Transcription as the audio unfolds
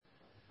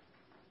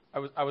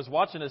I was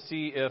watching to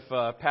see if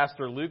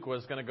Pastor Luke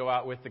was going to go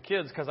out with the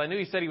kids because I knew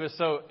he said he was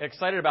so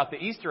excited about the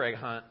Easter egg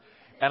hunt.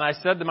 And I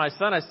said to my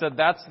son, I said,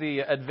 that's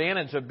the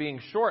advantage of being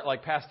short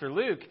like Pastor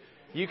Luke.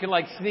 You can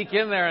like sneak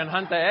in there and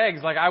hunt the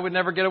eggs. Like I would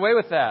never get away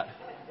with that.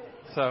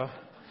 So,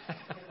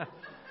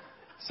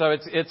 so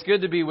it's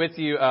good to be with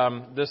you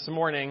this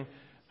morning.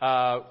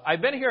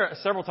 I've been here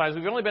several times.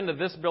 We've only been to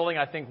this building,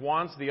 I think,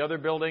 once. The other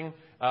building,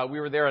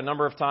 we were there a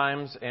number of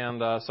times,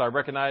 and so I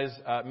recognize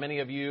many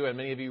of you, and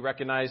many of you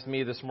recognized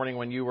me this morning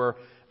when you were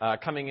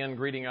coming in,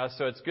 greeting us.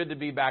 So it's good to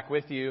be back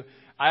with you.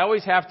 I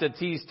always have to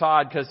tease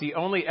Todd because he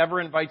only ever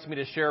invites me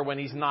to share when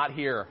he's not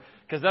here,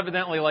 because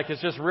evidently, like,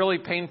 it's just really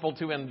painful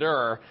to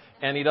endure,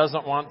 and he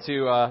doesn't want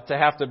to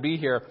have to be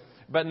here.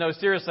 But no,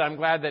 seriously, I'm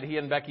glad that he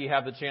and Becky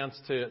have the chance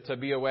to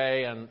be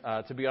away and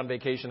to be on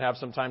vacation, have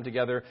some time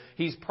together.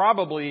 He's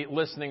probably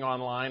listening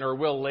online or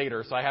will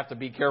later, so I have to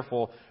be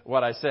careful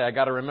what I say. I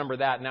got to remember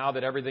that now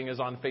that everything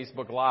is on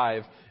Facebook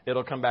Live,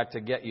 it'll come back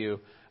to get you.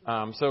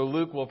 So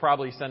Luke will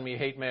probably send me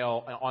hate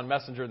mail on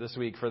Messenger this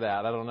week for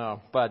that. I don't know.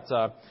 But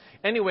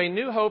anyway,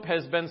 New Hope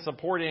has been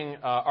supporting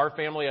our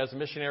family as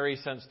missionaries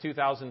since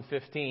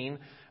 2015.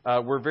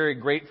 We're very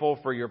grateful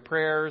for your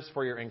prayers,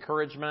 for your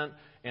encouragement,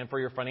 and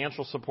for your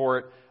financial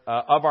support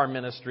of our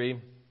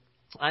ministry.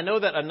 I know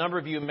that a number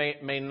of you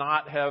may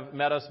not have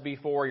met us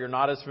before. You're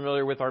not as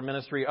familiar with our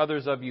ministry.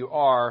 Others of you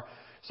are.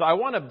 So I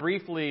want to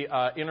briefly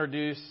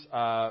introduce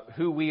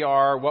who we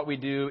are, what we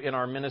do in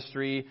our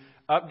ministry,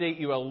 update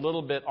you a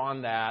little bit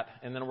on that,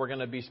 and then we're going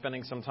to be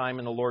spending some time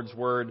in the Lord's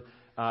Word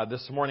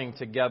this morning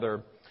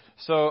together.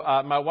 So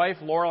my wife,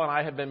 Laurel, and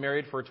I have been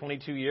married for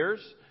 22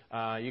 years.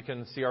 You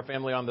can see our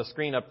family on the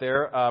screen up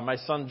there. My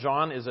son,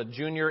 John, is a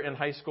junior in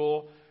high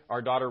school.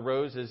 Our daughter,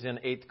 Rose, is in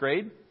 8th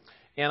grade.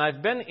 And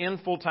I've been in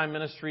full-time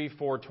ministry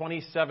for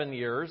 27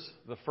 years.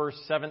 The first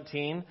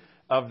 17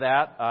 of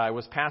that, I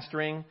was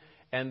pastoring.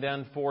 And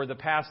then for the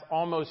past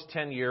almost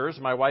 10 years,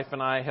 my wife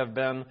and I have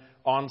been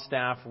on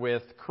staff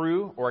with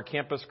Cru, or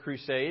Campus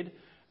Crusade.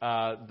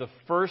 The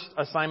first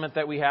assignment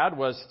that we had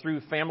was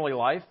through Family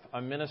Life,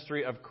 a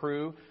ministry of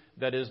Cru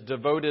that is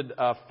devoted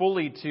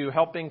fully to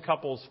helping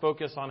couples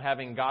focus on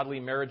having godly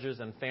marriages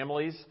and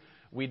families.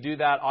 We do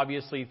that,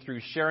 obviously,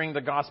 through sharing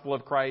the gospel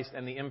of Christ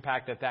and the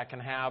impact that that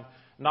can have,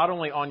 not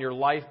only on your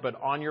life, but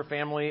on your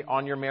family,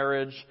 on your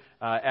marriage,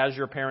 as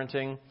you're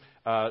parenting.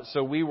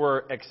 So we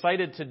were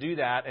excited to do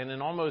that. And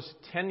in almost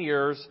 10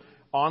 years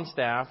on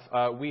staff,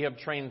 we have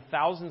trained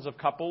thousands of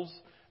couples,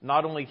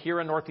 not only here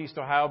in Northeast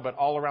Ohio, but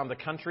all around the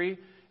country,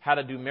 how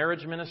to do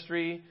marriage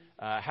ministry,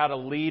 how to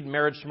lead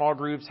marriage small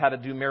groups, how to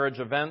do marriage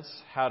events,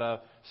 how to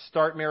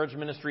start marriage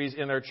ministries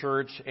in their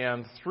church.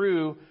 And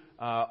through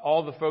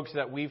all the folks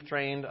that we've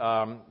trained,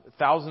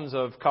 thousands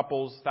of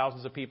couples,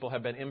 thousands of people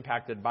have been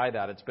impacted by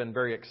that. It's been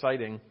very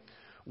exciting.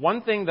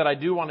 One thing that I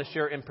do want to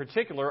share in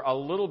particular a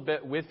little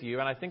bit with you,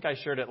 and I think I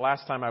shared it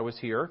last time I was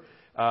here,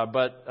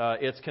 but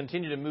it's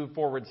continued to move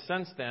forward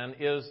since then,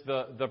 is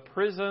the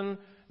prison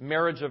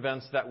marriage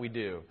events that we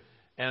do.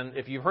 And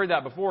if you've heard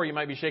that before, you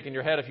might be shaking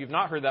your head. If you've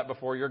not heard that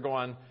before, you're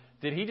going,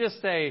 did he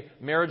just say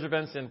marriage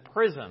events in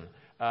prison?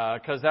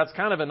 Because that's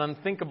kind of an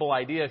unthinkable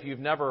idea if you've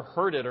never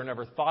heard it or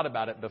never thought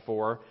about it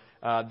before.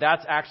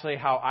 That's actually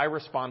how I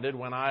responded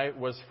when I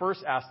was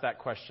first asked that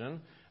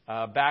question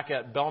back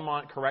at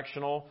Belmont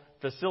Correctional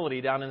Facility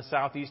down in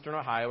southeastern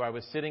Ohio. I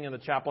was sitting in the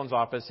chaplain's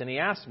office, and he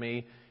asked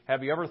me,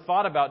 have you ever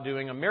thought about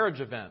doing a marriage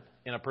event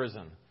in a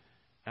prison?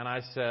 And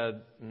I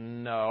said,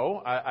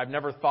 no, I've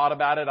never thought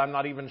about it. I'm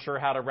not even sure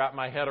how to wrap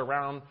my head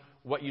around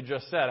what you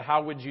just said.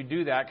 How would you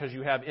do that? Because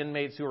you have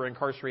inmates who are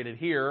incarcerated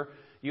here.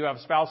 You have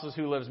spouses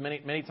who live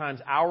many times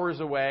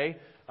hours away,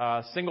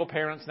 single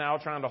parents now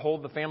trying to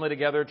hold the family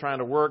together, trying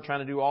to work, trying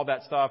to do all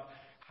that stuff.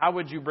 How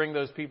would you bring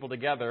those people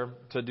together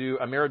to do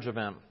a marriage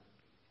event?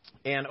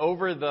 And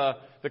over the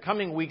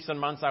coming weeks and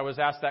months, I was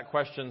asked that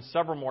question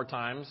several more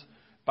times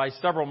by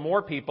several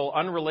more people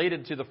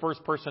unrelated to the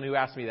first person who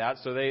asked me that.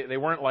 So they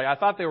weren't like, I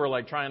thought they were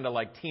like trying to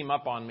like team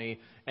up on me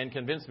and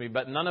convince me,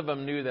 but none of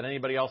them knew that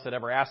anybody else had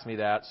ever asked me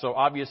that. So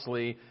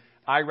obviously,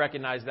 I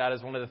recognize that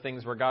as one of the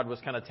things where God was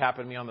kind of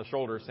tapping me on the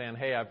shoulder saying,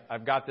 hey,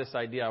 I've got this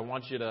idea. I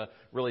want you to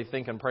really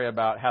think and pray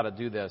about how to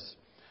do this.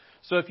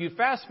 So if you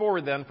fast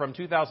forward then from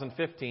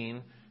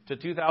 2015 to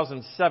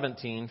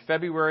 2017,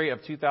 February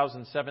of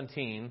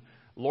 2017,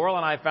 Laurel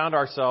and I found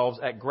ourselves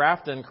at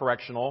Grafton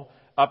Correctional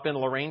up in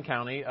Lorain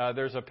County.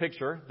 There's a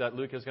picture that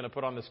Luke is going to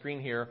put on the screen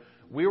here.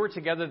 We were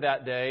together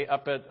that day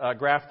up at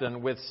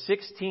Grafton with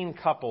 16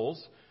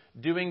 couples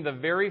doing the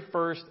very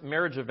first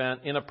marriage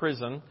event in a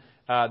prison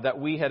that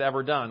we had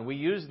ever done. We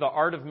used the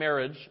Art of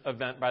Marriage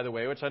event, by the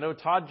way, which I know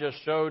Todd just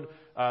showed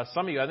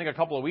some of you. I think a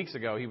couple of weeks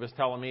ago he was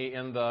telling me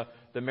in the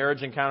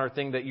marriage encounter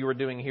thing that you were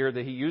doing here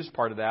that he used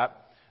part of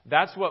that.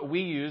 That's what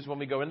we use when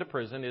we go into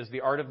prison is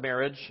the Art of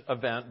Marriage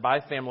event by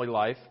Family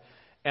Life.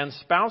 And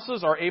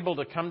spouses are able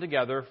to come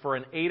together for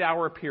an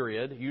 8-hour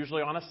period,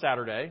 usually on a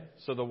Saturday.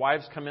 So the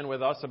wives come in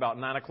with us about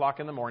 9 o'clock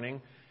in the morning,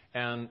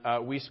 and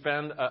we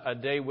spend a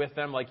day with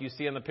them, like you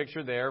see in the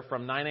picture there,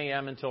 from 9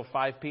 a.m. until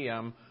 5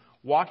 p.m.,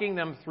 walking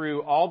them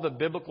through all the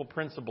biblical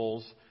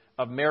principles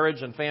of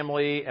marriage and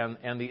family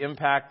and the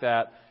impact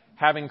that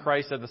having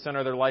Christ at the center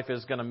of their life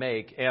is going to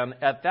make. And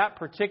at that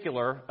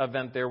particular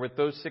event there with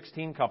those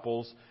 16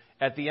 couples,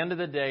 at the end of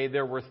the day,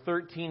 there were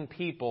 13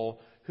 people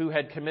who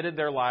had committed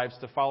their lives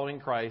to following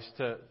Christ,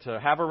 to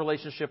have a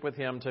relationship with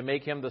Him, to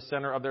make Him the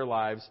center of their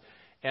lives.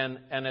 And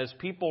as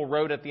people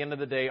wrote at the end of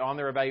the day on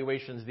their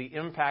evaluations, the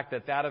impact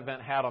that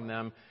event had on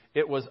them,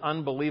 it was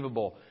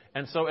unbelievable.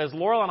 And so as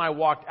Laurel and I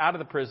walked out of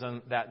the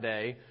prison that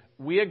day,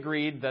 we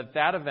agreed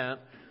that event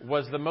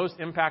was the most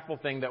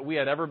impactful thing that we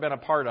had ever been a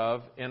part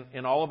of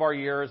in all of our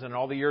years and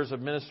all the years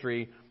of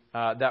ministry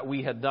that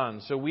we had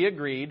done. So we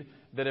agreed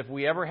that if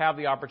we ever have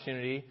the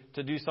opportunity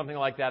to do something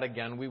like that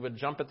again, we would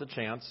jump at the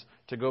chance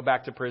to go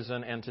back to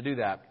prison and to do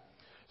that.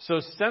 So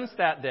since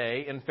that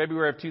day, in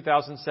February of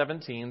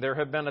 2017, there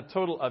have been a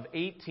total of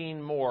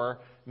 18 more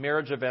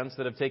marriage events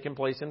that have taken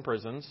place in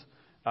prisons,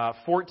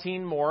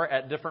 14 more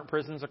at different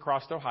prisons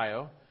across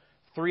Ohio,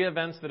 3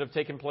 events that have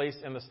taken place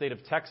in the state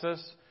of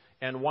Texas,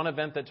 and 1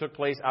 event that took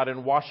place out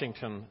in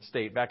Washington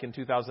State back in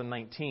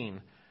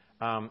 2019.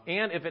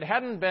 And if it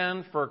hadn't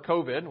been for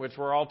COVID, which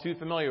we're all too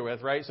familiar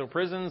with, right? So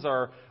prisons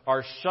are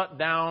shut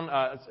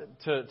down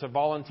to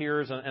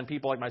volunteers and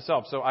people like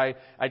myself. So I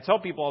tell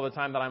people all the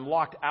time that I'm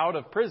locked out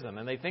of prison,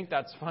 and they think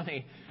that's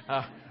funny.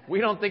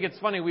 We don't think it's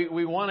funny.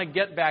 We want to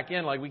get back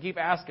in. Like, we keep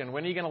asking,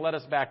 when are you going to let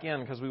us back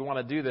in? Because we want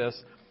to do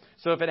this.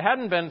 So if it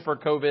hadn't been for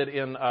COVID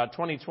in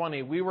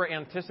 2020, we were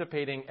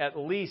anticipating at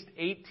least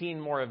 18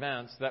 more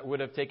events that would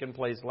have taken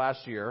place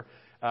last year.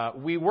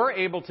 We were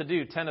able to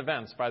do 10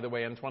 events, by the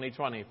way, in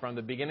 2020. From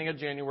the beginning of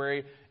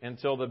January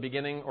until the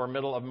beginning or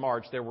middle of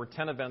March, there were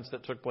 10 events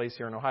that took place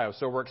here in Ohio.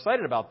 So we're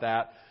excited about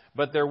that,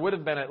 but there would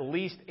have been at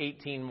least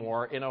 18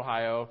 more in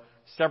Ohio,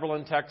 several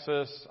in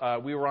Texas.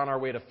 We were on our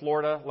way to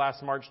Florida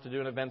last March to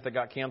do an event that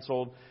got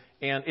canceled.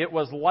 And it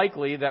was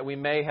likely that we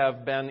may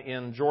have been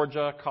in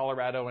Georgia,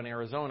 Colorado, and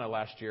Arizona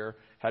last year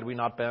had we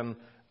not been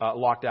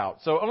locked out.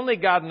 So only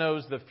God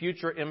knows the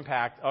future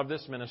impact of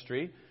this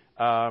ministry.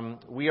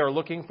 We are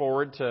looking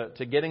forward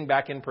to getting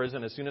back in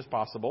prison as soon as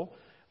possible.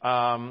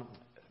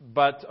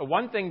 But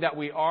one thing that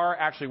we are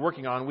actually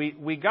working on,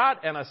 we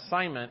got an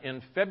assignment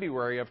in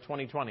February of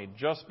 2020,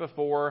 just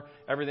before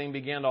everything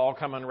began to all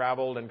come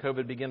unraveled and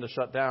COVID began to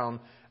shut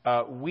down.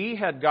 We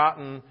had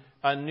gotten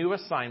a new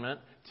assignment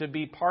to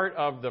be part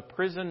of the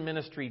prison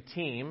ministry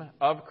team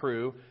of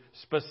Cru,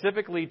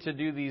 specifically to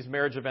do these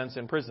marriage events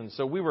in prison.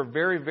 So we were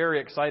very, very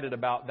excited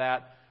about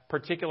that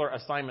particular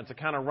assignment, to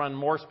kind of run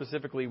more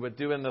specifically with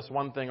doing this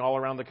one thing all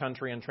around the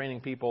country and training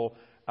people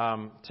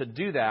to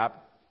do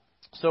that.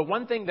 So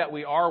one thing that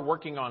we are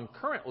working on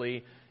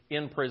currently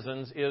in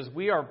prisons is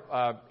we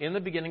are in the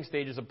beginning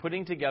stages of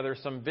putting together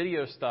some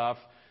video stuff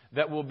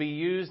that will be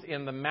used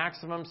in the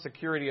maximum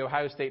security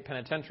Ohio State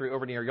Penitentiary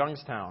over near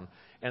Youngstown.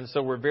 And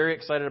so we're very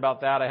excited about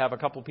that. I have a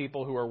couple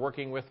people who are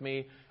working with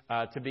me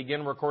to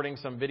begin recording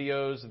some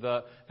videos.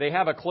 They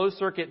have a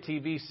closed-circuit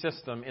TV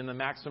system in the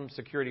maximum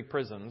security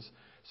prisons,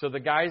 so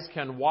the guys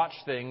can watch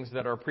things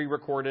that are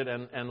pre-recorded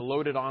and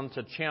loaded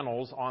onto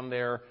channels on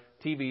their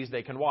TVs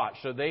they can watch.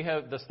 So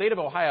the state of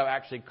Ohio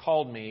actually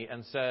called me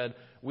and said,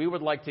 we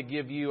would like to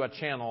give you a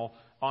channel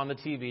on the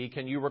TV.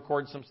 Can you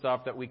record some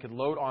stuff that we could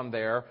load on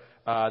there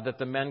that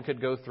the men could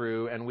go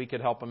through, and we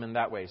could help them in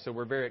that way? So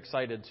we're very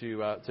excited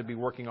to be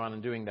working on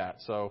and doing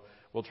that. So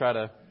we'll try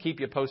to keep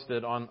you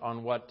posted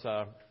on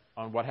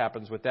what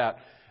happens with that.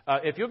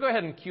 If you'll go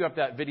ahead and cue up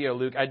that video,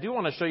 Luke, I do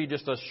want to show you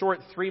just a short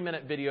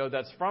 3-minute video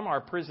that's from our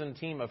prison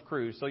team of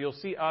Cru. So you'll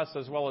see us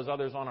as well as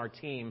others on our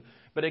team.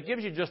 But it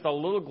gives you just a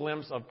little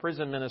glimpse of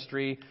prison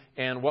ministry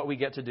and what we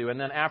get to do. And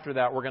then after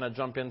that, we're going to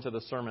jump into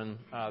the sermon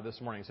this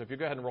morning. So if you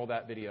go ahead and roll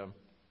that video.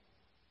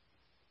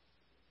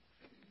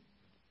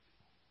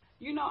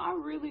 You know, I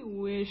really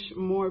wish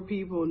more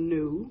people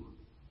knew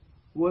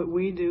what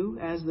we do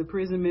as the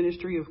prison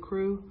ministry of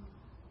Cru,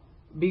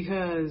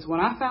 because when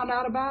I found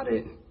out about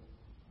it,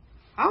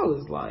 I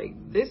was like,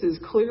 this is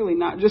clearly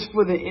not just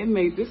for the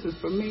inmate, this is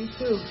for me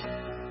too.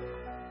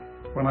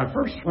 When I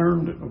first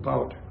learned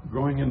about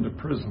going into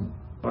prison,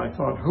 I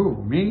thought,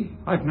 who, me?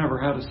 I've never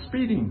had a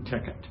speeding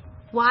ticket.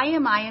 Why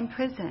am I in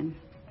prison?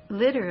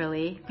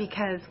 Literally,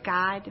 because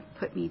God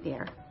put me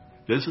there.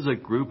 This is a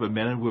group of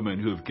men and women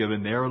who have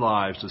given their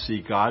lives to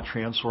see God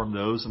transform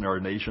those in our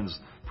nation's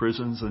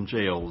prisons and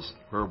jails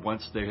where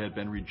once they had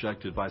been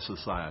rejected by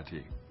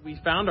society. We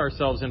found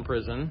ourselves in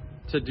prison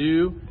to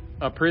do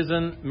a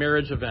prison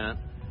marriage event.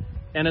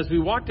 And as we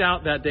walked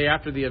out that day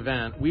after the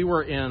event, we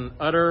were in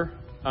utter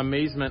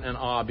amazement and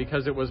awe,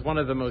 because it was one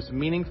of the most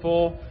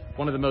meaningful,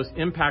 one of the most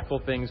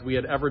impactful things we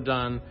had ever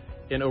done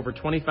in over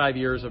 25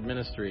 years of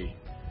ministry.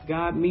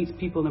 God meets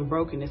people in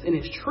brokenness, and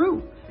it's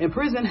true. And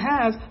prison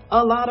has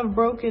a lot of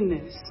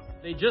brokenness.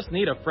 They just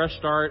need a fresh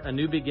start, a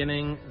new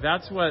beginning.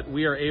 That's what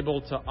we are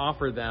able to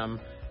offer them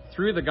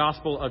through the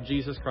gospel of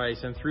Jesus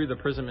Christ and through the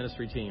prison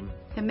ministry team.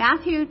 The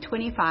Matthew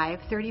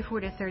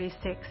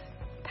 25:34-36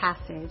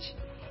 passage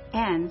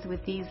ends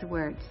with these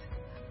words,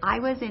 I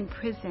was in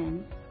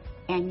prison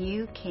and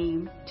you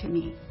came to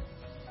me.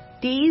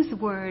 These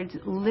words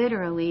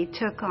literally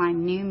took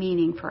on new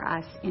meaning for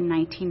us in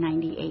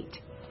 1998.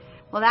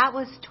 Well, that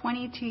was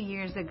 22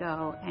 years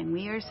ago, and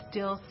we are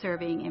still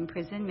serving in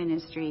prison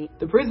ministry.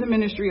 The prison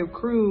ministry of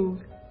Cru,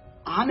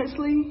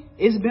 honestly,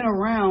 it's been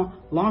around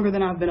longer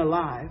than I've been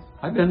alive.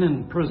 I've been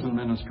in prison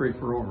ministry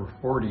for over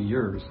 40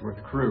 years with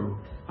Cru.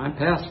 I'm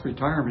past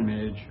retirement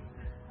age,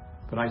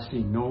 but I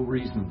see no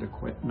reason to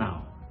quit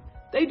now.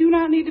 They do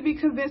not need to be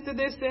convinced that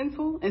they're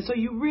sinful, and so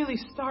you really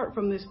start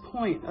from this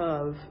point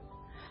of,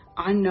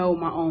 I know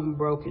my own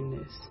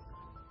brokenness.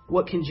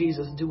 What can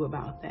Jesus do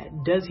about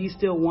that? Does he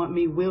still want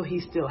me? Will he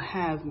still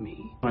have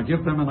me? I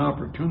give them an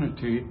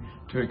opportunity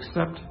to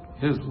accept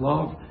his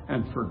love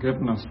and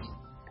forgiveness.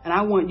 And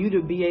I want you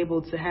to be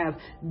able to have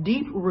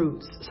deep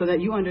roots so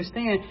that you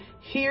understand,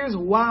 here's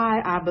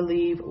why I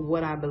believe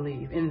what I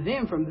believe. And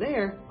then from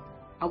there,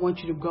 I want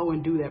you to go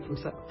and do that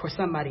for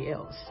somebody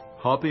else.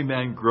 Helping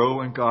men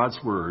grow in God's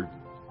Word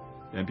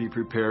and be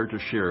prepared to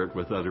share it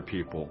with other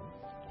people.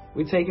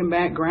 We're taking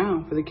back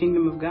ground for the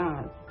kingdom of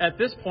God. At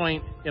this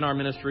point in our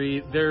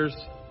ministry, there's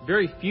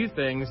very few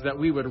things that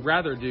we would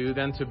rather do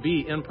than to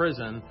be in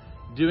prison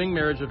doing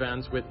marriage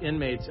events with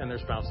inmates and their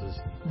spouses.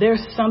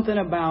 There's something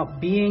about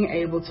being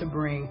able to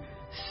bring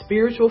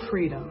spiritual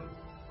freedom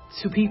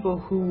to people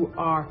who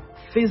are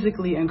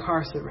physically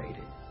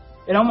incarcerated.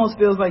 It almost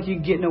feels like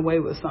you're getting away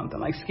with something,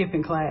 like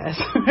skipping class.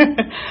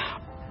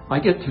 I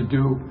get to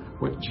do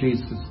what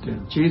Jesus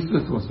did.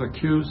 Jesus was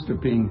accused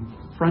of being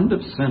friend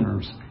of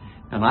sinners,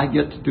 and I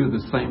get to do the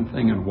same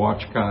thing and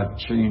watch God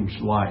change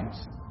lives.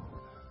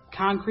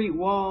 Concrete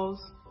walls,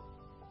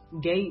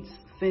 gates,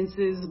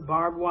 fences,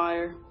 barbed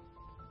wire,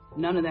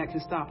 none of that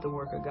can stop the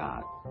work of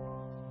God.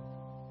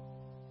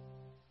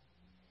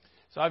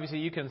 So obviously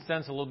you can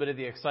sense a little bit of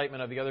the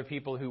excitement of the other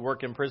people who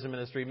work in prison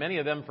ministry, many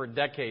of them for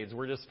decades.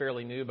 We're just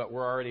fairly new, but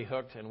we're already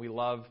hooked, and we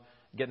love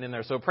getting in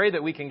there. So pray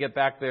that we can get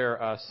back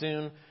there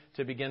soon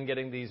to begin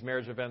getting these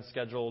marriage events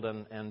scheduled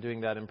and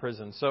doing that in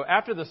prison. So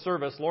after the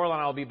service, Laurel and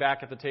I will be back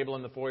at the table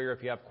in the foyer.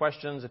 If you have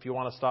questions, if you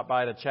want to stop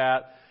by to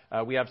chat,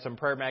 we have some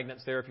prayer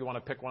magnets there if you want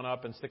to pick one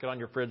up and stick it on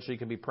your fridge so you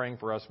can be praying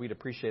for us. We'd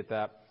appreciate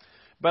that.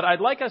 But I'd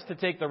like us to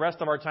take the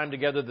rest of our time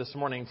together this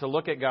morning to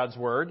look at God's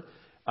Word.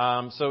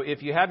 So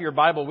if you have your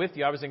Bible with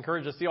you, I was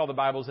encouraged to see all the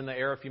Bibles in the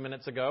air a few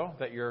minutes ago,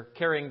 that you're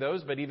carrying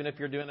those. But even if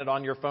you're doing it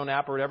on your phone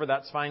app or whatever,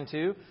 that's fine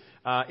too.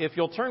 If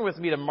you'll turn with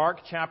me to Mark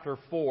chapter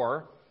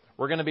 4,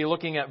 we're going to be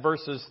looking at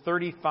verses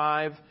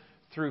 35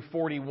 through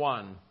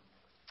 41.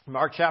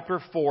 Mark chapter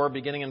 4,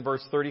 beginning in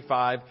verse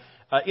 35.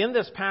 In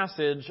this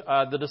passage,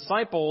 the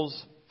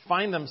disciples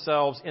find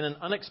themselves in an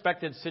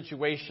unexpected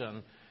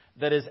situation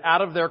that is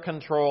out of their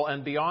control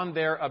and beyond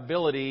their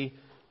ability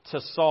to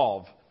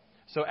solve.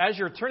 So as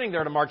you're turning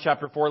there to Mark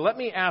chapter 4, let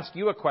me ask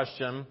you a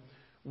question.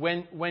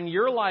 When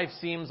your life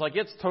seems like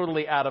it's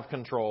totally out of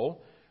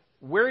control,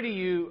 where do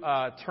you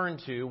turn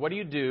to? What do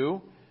you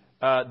do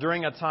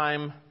during a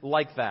time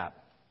like that?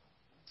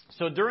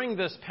 So during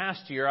this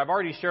past year, I've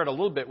already shared a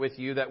little bit with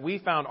you that we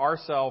found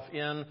ourselves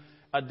in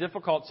a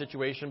difficult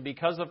situation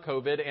because of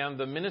COVID, and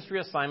the ministry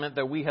assignment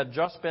that we had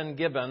just been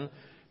given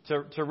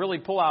to really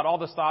pull out all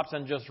the stops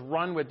and just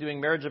run with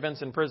doing marriage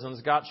events in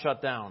prisons got shut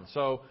down.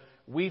 So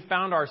we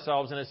found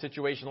ourselves in a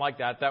situation like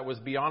that was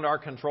beyond our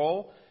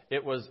control.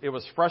 It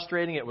was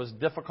frustrating. It was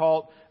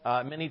difficult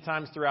many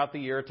times throughout the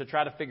year to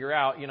try to figure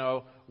out,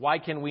 why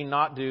can we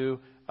not do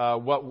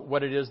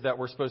what it is that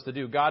we're supposed to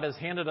do? God has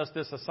handed us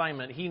this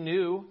assignment. He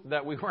knew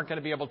that we weren't going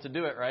to be able to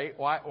do it, right?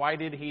 Why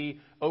did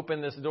He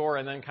open this door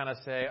and then kind of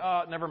say,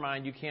 oh, never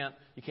mind, you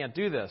can't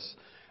do this?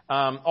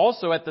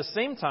 Also, at the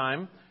same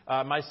time,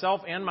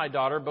 myself and my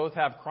daughter both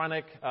have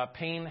chronic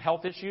pain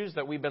health issues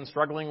that we've been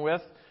struggling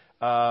with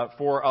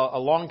for a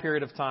long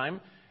period of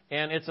time.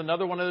 And it's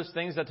another one of those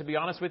things that, to be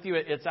honest with you,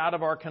 it's out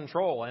of our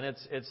control. And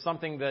it's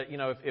something that,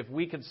 if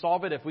we could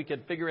solve it, if we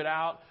could figure it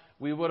out,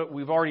 we've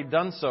already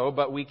done so,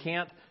 but we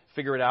can't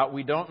figure it out.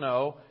 We don't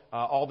know.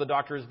 All the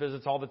doctor's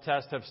visits, all the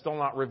tests have still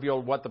not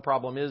revealed what the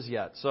problem is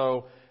yet.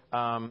 So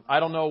I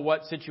don't know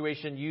what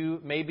situation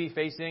you may be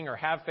facing or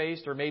have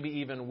faced or maybe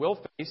even will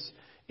face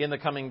in the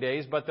coming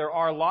days, but there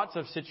are lots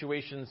of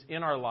situations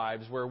in our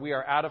lives where we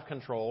are out of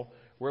control,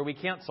 where we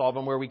can't solve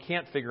them, where we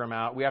can't figure them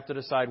out. We have to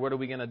decide what are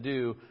we going to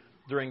do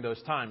during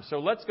those times. So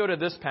let's go to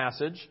this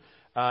passage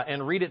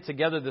and read it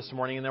together this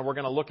morning, and then we're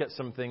going to look at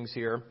some things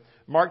here.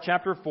 Mark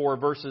chapter 4,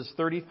 verses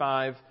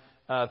 35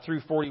 through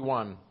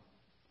 41.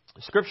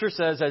 Scripture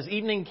says, as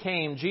evening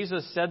came,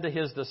 Jesus said to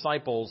His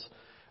disciples,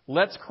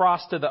 let's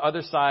cross to the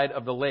other side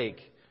of the lake.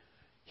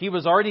 He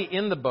was already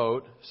in the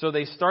boat, so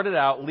they started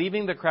out,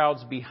 leaving the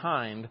crowds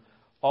behind,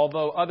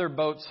 although other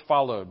boats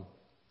followed.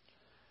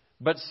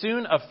 But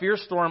soon a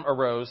fierce storm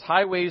arose.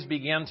 High waves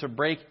began to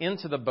break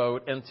into the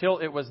boat until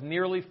it was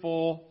nearly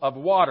full of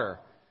water.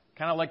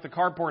 Kind of like the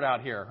carport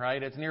out here,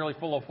 right? It's nearly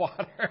full of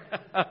water.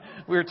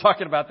 We were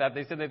talking about that.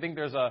 They said they think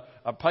there's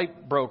a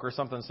pipe broke or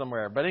something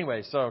somewhere. But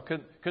anyway, so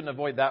couldn't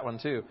avoid that one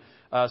too.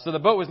 So the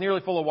boat was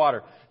nearly full of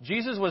water.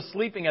 Jesus was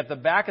sleeping at the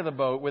back of the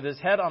boat with His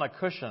head on a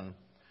cushion.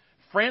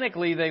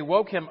 Frantically, they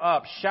woke Him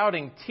up,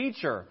 shouting,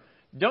 "Teacher,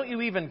 Don't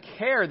you even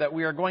care that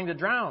we are going to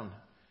drown?"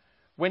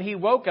 When he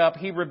woke up,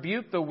 he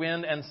rebuked the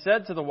wind and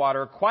said to the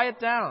water, "Quiet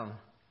down."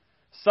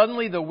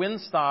 Suddenly the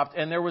wind stopped,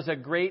 and there was a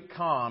great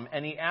calm.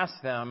 And he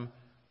asked them,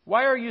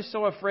 "Why are you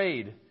so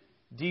afraid?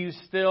 Do you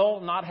still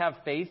not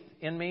have faith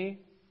in me?"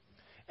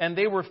 And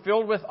they were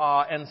filled with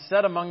awe and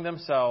said among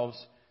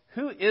themselves,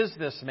 "Who is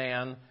this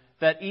man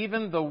that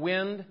even the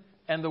wind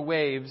and the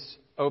waves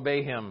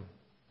obey him?"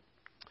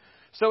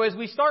 So as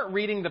we start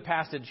reading the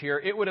passage here,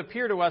 it would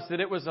appear to us that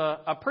it was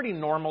a pretty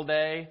normal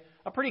day,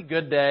 a pretty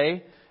good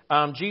day.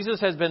 Jesus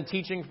has been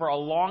teaching for a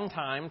long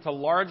time to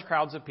large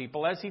crowds of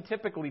people, as he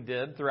typically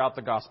did throughout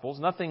the Gospels.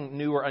 Nothing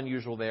new or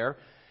unusual there.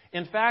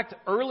 In fact,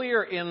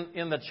 earlier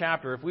in the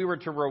chapter, if we were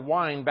to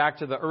rewind back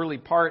to the early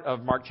part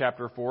of Mark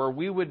chapter 4,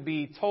 we would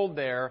be told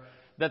there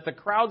that the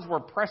crowds were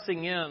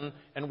pressing in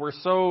and were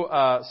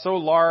so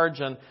large,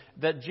 and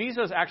that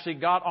Jesus actually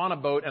got on a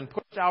boat and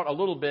pushed out a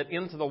little bit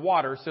into the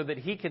water so that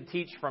he could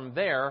teach from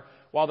there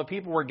while the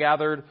people were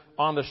gathered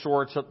on the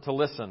shore to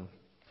listen.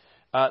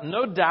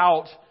 No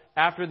doubt,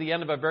 after the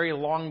end of a very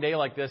long day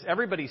like this,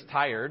 everybody's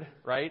tired,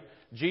 right?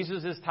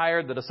 Jesus is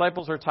tired, the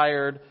disciples are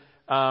tired,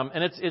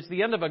 and it's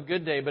the end of a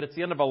good day, but it's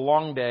the end of a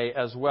long day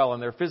as well,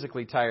 and they're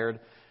physically tired.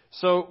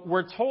 So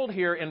we're told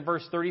here in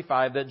verse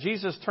 35 that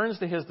Jesus turns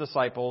to his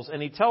disciples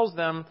and he tells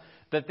them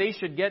that they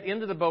should get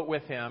into the boat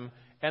with him,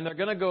 and they're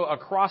going to go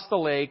across the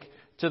lake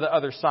to the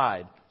other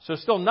side. So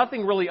still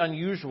nothing really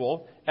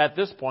unusual at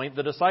this point.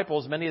 The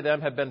disciples, many of them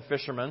have been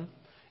fishermen,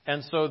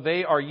 and so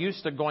they are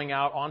used to going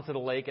out onto the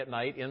lake at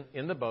night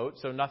in the boat,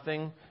 so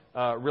nothing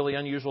really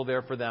unusual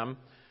there for them.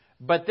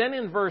 But then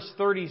in verse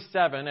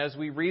 37, as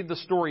we read the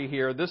story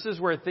here, this is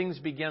where things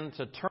begin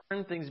to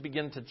turn, things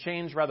begin to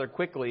change rather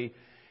quickly.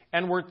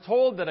 And we're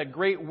told that a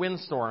great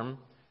windstorm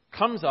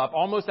comes up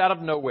almost out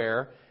of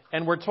nowhere,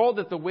 and we're told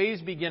that the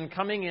waves begin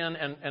coming in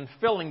and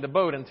filling the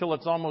boat until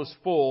it's almost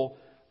full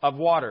of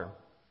water.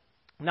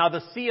 Now,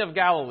 the Sea of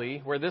Galilee,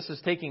 where this is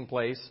taking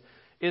place,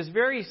 is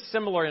very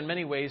similar in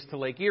many ways to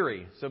Lake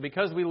Erie. So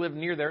because we live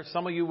near there,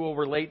 some of you will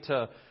relate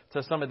to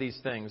some of these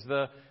things.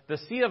 The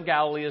Sea of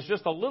Galilee is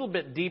just a little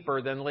bit deeper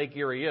than Lake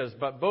Erie is,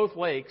 but both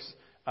lakes,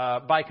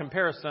 by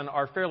comparison,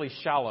 are fairly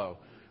shallow,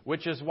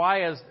 which is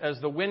why as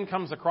the wind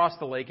comes across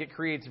the lake, it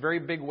creates very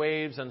big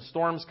waves and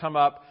storms come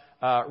up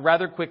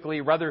rather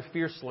quickly, rather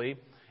fiercely.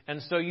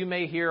 And so you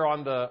may hear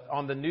on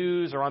the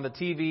news or on the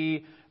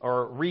TV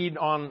or read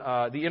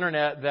on the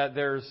internet that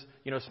there's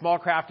small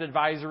craft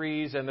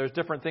advisories and there's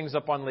different things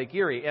up on Lake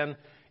Erie. And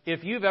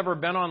if you've ever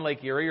been on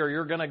Lake Erie or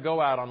you're going to go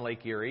out on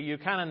Lake Erie, you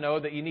kind of know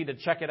that you need to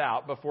check it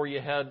out before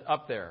you head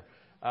up there.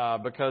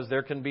 Because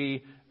there can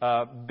be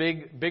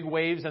big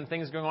waves and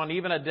things going on.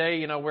 Even a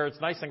day, where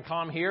it's nice and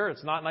calm here,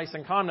 it's not nice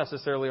and calm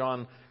necessarily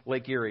on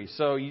Lake Erie.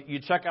 So you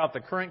check out the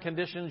current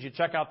conditions, you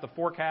check out the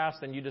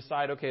forecast, and you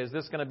decide, okay, is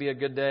this going to be a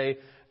good day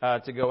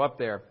to go up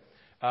there?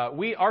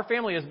 Our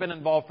family has been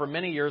involved for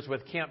many years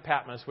with Camp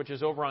Patmos, which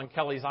is over on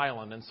Kelly's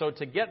Island. And so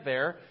to get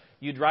there,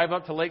 you drive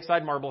up to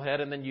Lakeside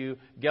Marblehead, and then you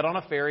get on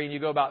a ferry, and you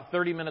go about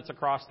 30 minutes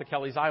across to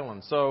Kelly's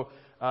Island. So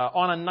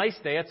on a nice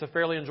day, it's a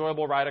fairly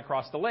enjoyable ride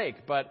across the lake.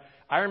 But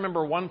I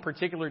remember one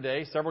particular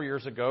day several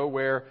years ago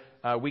where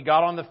we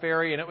got on the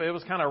ferry, and it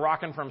was kind of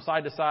rocking from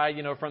side to side,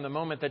 from the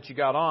moment that you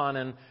got on.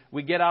 And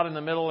we get out in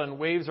the middle, and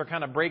waves are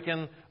kind of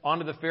breaking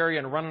onto the ferry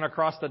and running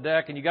across the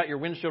deck, and you got your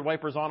windshield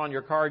wipers on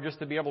your car just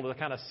to be able to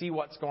kind of see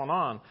what's going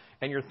on.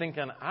 And you're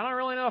thinking, I don't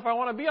really know if I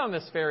want to be on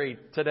this ferry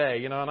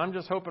today, and I'm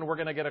just hoping we're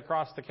going to get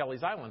across to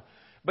Kelly's Island.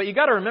 But you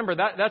got to remember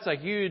that's a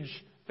huge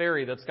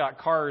ferry that's got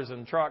cars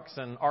and trucks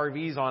and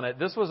RVs on it.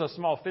 This was a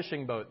small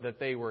fishing boat that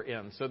they were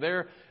in. So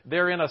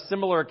they're in a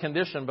similar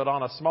condition, but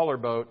on a smaller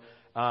boat.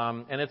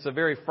 And it's a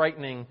very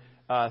frightening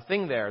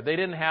thing there. They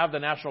didn't have the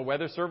National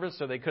Weather Service,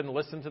 so they couldn't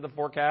listen to the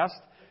forecast.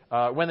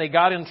 When they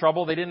got in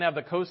trouble, they didn't have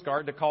the Coast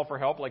Guard to call for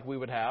help like we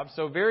would have.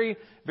 So very,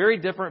 very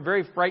different,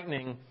 very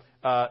frightening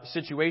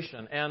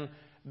situation. And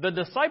the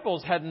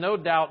disciples had no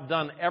doubt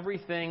done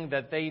everything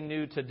that they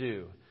knew to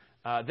do.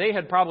 They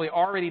had probably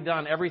already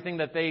done everything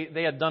that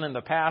they had done in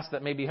the past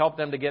that maybe helped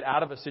them to get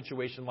out of a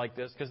situation like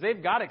this, because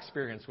they've got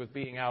experience with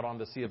being out on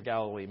the Sea of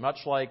Galilee, much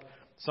like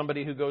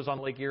somebody who goes on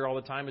Lake Erie all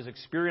the time is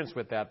experienced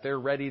with that. They're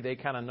ready. They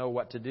kind of know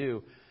what to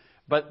do.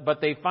 But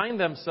they find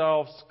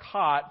themselves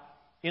caught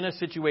in a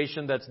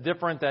situation that's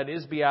different, that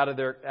is out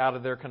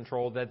of their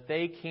control, that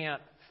they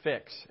can't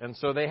fix. And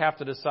so they have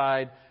to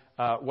decide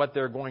what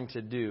they're going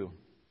to do.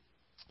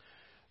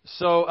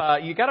 So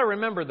you got to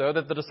remember, though,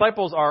 that the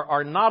disciples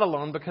are not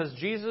alone because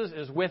Jesus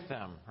is with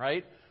them,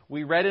 right?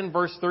 We read in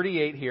verse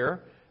 38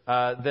 here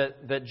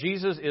that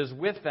Jesus is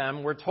with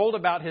them. We're told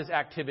about his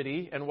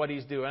activity and what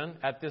he's doing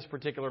at this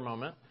particular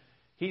moment.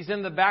 He's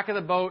in the back of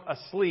the boat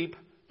asleep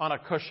on a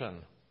cushion,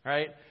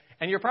 right?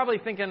 And you're probably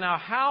thinking, now,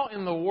 how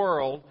in the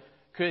world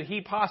could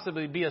he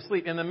possibly be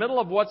asleep? In the middle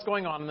of what's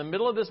going on, in the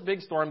middle of this big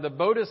storm, the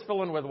boat is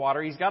filling with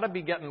water. He's got to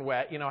be getting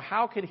wet.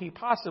 How could he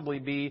possibly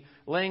be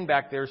laying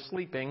back there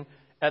sleeping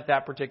at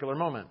that particular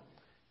moment?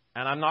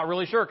 And I'm not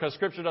really sure because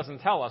Scripture doesn't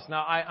tell us.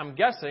 Now, I'm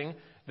guessing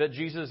that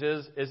Jesus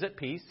is at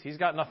peace. He's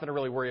got nothing to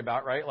really worry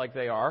about, right, like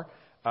they are.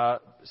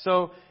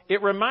 So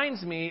it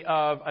reminds me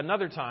of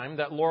another time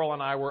that Laurel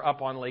and I were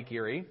up on Lake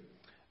Erie,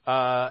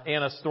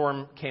 and a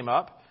storm came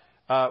up.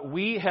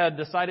 We had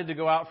decided to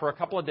go out for a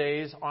couple of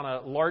days on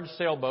a large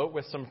sailboat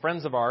with some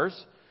friends of ours.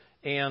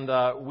 And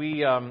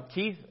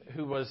Keith,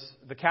 who was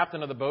the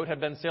captain of the boat,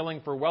 had been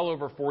sailing for well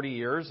over 40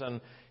 years,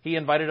 and he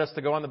invited us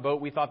to go on the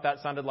boat. We thought that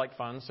sounded like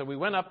fun. So we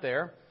went up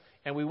there,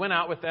 and we went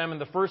out with them. And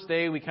the first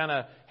day, we kind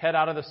of head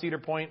out of the Cedar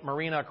Point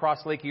Marina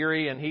across Lake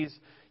Erie, and he's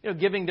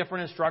giving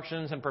different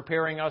instructions and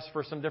preparing us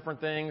for some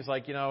different things.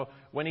 Like,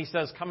 when he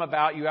says come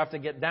about, you have to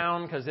get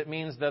down because it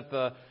means that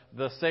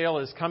the sail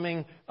is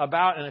coming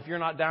about. And if you're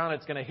not down,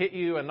 it's going to hit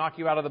you and knock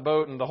you out of the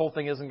boat, and the whole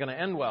thing isn't going to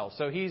end well.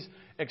 So he's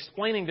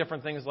explaining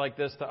different things like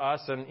this to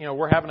us, and,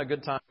 we're having a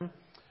good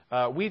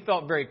time. We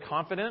felt very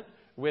confident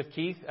with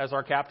Keith as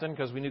our captain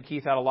because we knew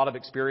Keith had a lot of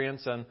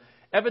experience, and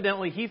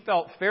evidently he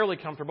felt fairly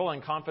comfortable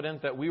and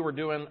confident that we were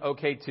doing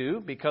okay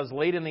too, because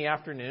late in the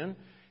afternoon,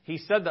 he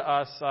said to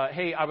us,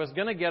 hey, I was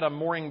going to get a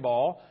mooring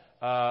ball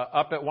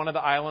up at one of the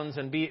islands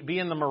and be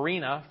in the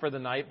marina for the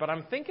night, but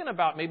I'm thinking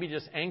about maybe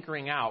just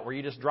anchoring out, where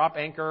you just drop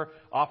anchor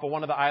off of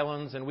one of the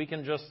islands and we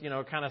can just,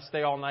 kind of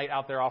stay all night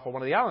out there off of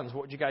one of the islands.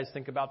 What would you guys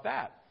think about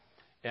that?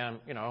 And,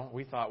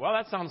 we thought, well,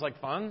 that sounds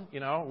like fun.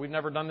 We've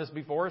never done this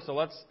before, so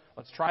let's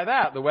try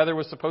that. The weather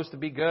was supposed to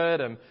be good,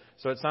 and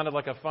so it sounded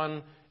like a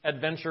fun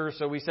adventure,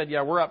 so we said,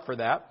 yeah, we're up for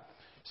that.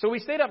 So we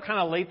stayed up kind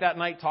of late that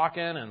night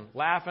talking and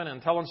laughing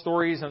and telling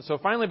stories. And so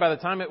finally, by the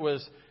time it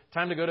was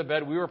time to go to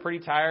bed, we were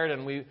pretty tired,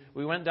 and we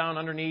went down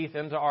underneath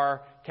into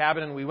our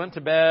cabin, and we went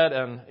to bed,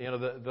 and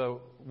the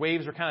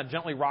waves were kind of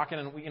gently rocking,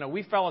 and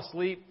we fell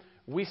asleep.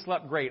 We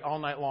slept great all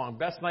night long.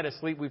 Best night of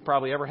sleep we've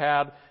probably ever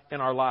had in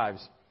our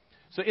lives.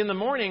 So in the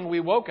morning, we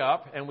woke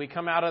up, and we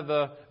come out of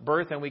the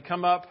berth, and we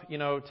come up,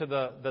 to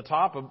the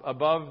top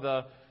above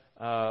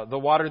the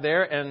water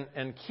there,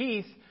 and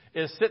Keith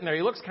is sitting there.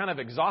 He looks kind of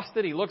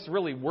exhausted. He looks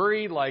really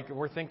worried, like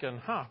we're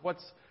thinking,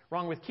 what's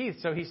wrong with Keith?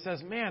 So he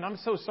says, man, I'm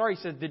so sorry.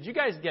 He said, did you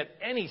guys get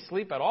any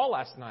sleep at all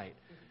last night?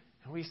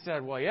 And we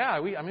said, well, yeah,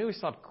 we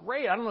slept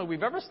great. I don't know if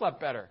we've ever slept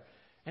better.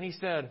 And he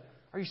said,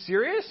 are you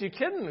serious? Are you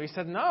kidding? We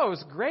said, no, it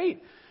was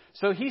great.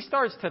 So he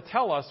starts to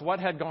tell us what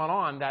had gone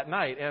on that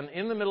night. And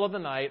in the middle of the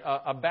night,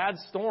 a bad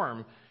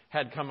storm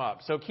had come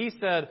up. So Keith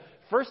said,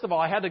 first of all,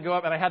 I had to go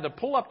up and I had to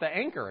pull up the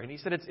anchor. And he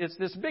said, it's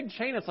this big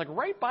chain. It's like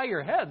right by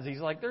your heads. He's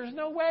like, there's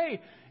no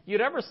way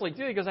you'd ever sleep.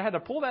 He goes, I had to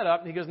pull that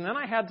up. And he goes, and then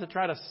I had to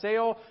try to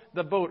sail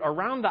the boat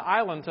around the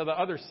island to the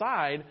other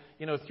side,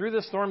 through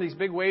the storm, these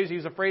big waves. He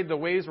was afraid the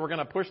waves were going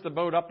to push the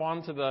boat up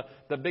onto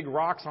the big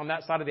rocks on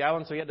that side of the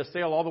island. So he had to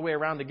sail all the way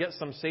around to get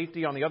some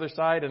safety on the other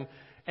side.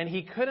 And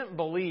he couldn't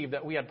believe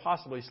that we had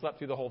possibly slept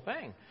through the whole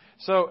thing.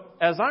 So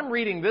as I'm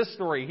reading this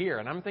story here,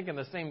 and I'm thinking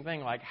the same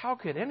thing, like, how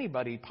could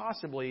anybody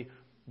possibly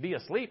be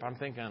asleep? I'm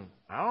thinking,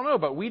 I don't know,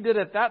 but we did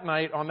it that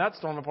night on that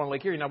storm up on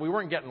Lake Erie. Now, we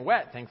weren't getting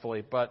wet,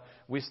 thankfully, but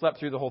we slept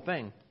through the whole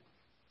thing.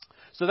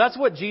 So that's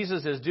what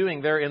Jesus is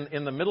doing there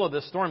in the middle of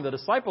this storm. The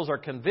disciples are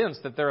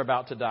convinced that they're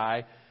about to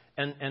die,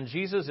 and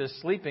Jesus is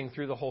sleeping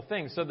through the whole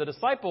thing. So the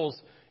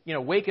disciples,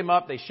 wake him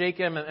up, they shake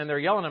him, and they're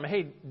yelling at him,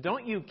 hey,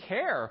 don't you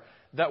care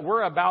that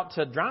we're about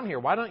to drown here?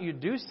 Why don't you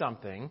do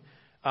something?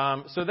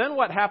 So then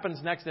what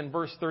happens next in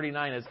verse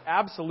 39 is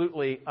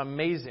absolutely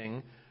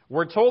amazing.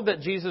 We're told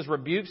that Jesus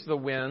rebukes the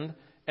wind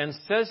and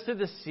says to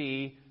the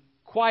sea,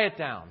 quiet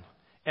down.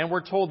 And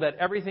we're told that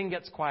everything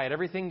gets quiet,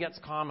 everything gets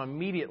calm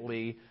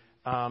immediately.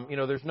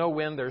 There's no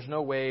wind, there's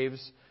no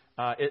waves.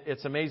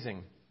 It's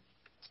amazing.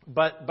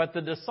 But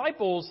the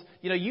disciples,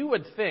 you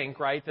would think,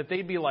 right, that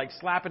they'd be like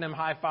slapping him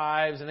high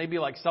fives and they'd be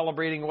like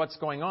celebrating what's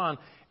going on.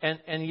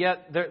 And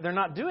yet they're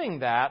not doing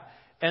that.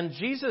 And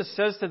Jesus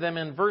says to them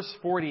in verse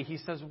 40, he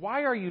says,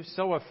 why are you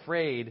so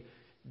afraid?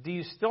 Do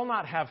you still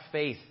not have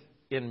faith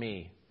in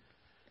me?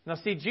 Now,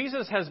 see,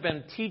 Jesus has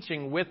been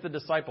teaching with the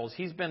disciples.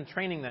 He's been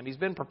training them. He's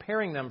been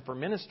preparing them for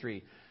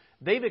ministry.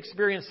 They've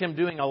experienced him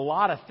doing a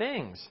lot of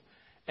things.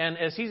 And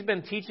as he's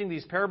been teaching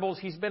these parables,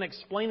 he's been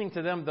explaining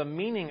to them the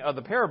meaning of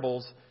the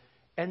parables,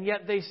 and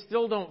yet they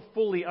still don't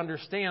fully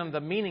understand the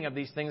meaning of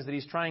these things that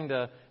he's trying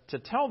to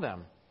tell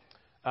them.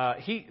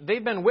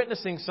 They've been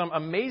witnessing some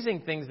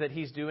amazing things that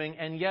he's doing,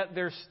 and yet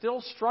they're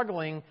still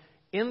struggling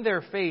in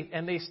their faith,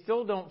 and they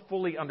still don't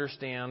fully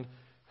understand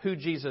who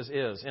Jesus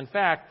is. In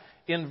fact,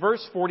 in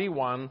verse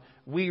 41,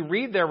 we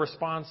read their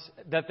response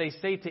that they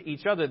say to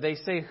each other. They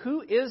say,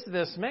 who is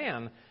this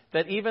man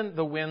that even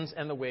the winds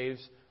and the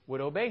waves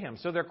would obey him?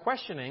 So they're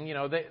questioning,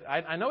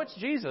 I know it's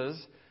Jesus,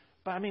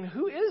 but I mean,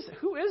 who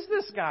is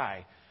this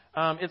guy?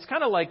 It's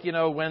kind of like,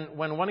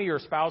 when one of your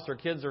spouse or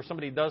kids or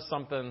somebody does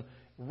something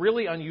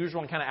really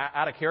unusual and kind of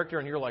out of character,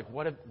 and you're like,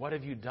 what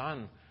have you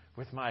done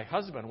with my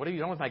husband? What have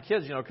you done with my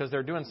kids? Because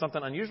they're doing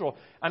something unusual.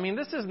 I mean,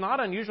 this is not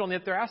unusual, and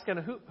yet they're asking,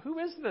 who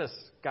is this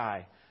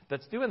guy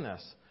that's doing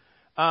this?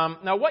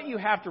 Now, what you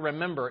have to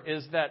remember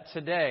is that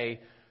today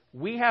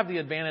we have the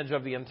advantage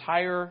of the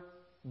entire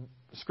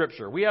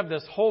Scripture. We have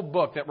this whole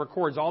book that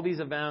records all these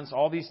events,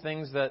 all these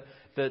things that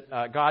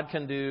God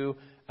can do.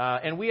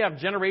 And we have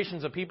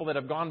generations of people that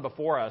have gone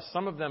before us,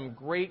 some of them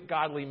great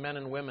godly men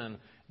and women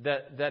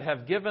that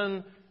have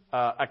given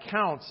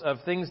accounts of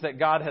things that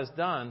God has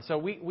done. So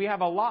we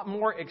have a lot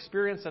more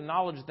experience and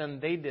knowledge than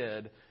they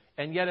did.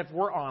 And yet, if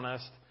we're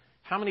honest,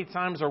 how many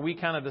times are we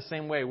kind of the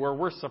same way, where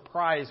we're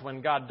surprised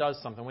when God does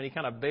something, when He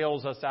kind of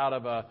bails us out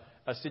of a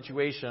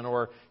situation,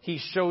 or He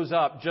shows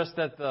up just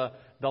at the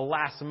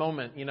last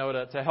moment,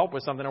 to help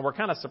with something, and we're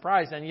kind of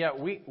surprised. And yet,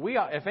 we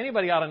if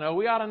anybody ought to know,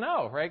 we ought to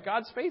know, right?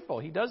 God's faithful.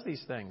 He does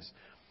these things.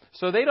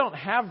 So they don't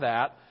have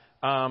that,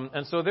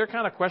 and so they're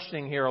kind of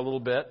questioning here a little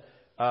bit.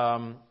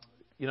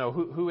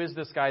 Who is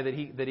this guy that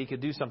he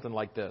could do something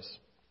like this?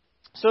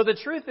 So the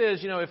truth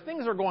is, if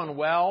things are going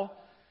well,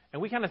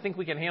 and we kind of think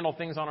we can handle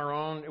things on our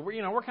own,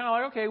 we're kind of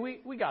like, okay,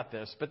 we got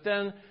this. But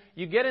then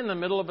you get in the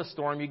middle of a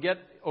storm, you get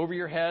over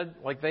your head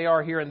like they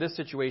are here in this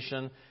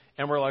situation,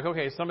 and we're like,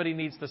 okay, somebody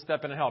needs to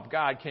step in and help.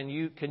 God, can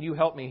you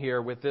help me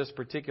here with this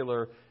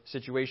particular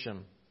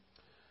situation?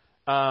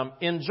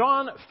 In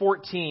John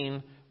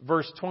 14,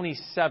 verse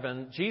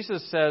 27,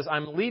 Jesus says,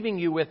 I'm leaving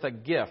you with a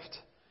gift,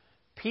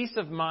 peace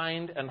of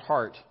mind and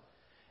heart.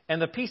 And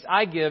the peace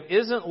I give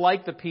isn't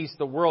like the peace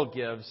the world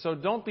gives, so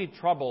don't be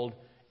troubled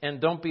and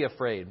don't be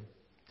afraid.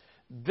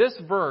 This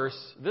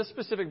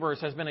specific verse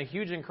has been a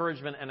huge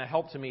encouragement and a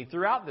help to me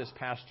throughout this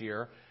past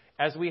year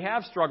as we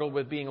have struggled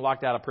with being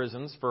locked out of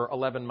prisons for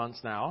 11 months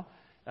now.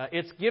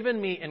 It's given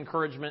me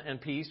encouragement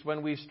and peace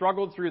when we've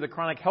struggled through the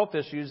chronic health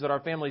issues that our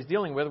family's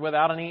dealing with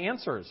without any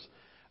answers.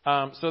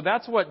 So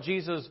that's what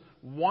Jesus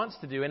wants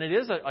to do, and it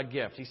is a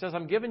gift. He says,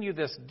 I'm giving you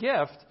this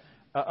gift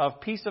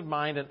of peace of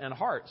mind and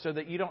heart so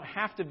that you don't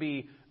have to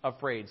be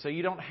afraid. So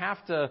you don't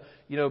have to,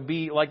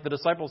 be like the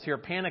disciples here,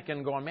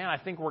 panicking, going, man, I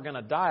think we're going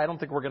to die. I don't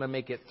think we're going to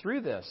make it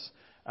through this.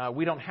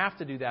 We don't have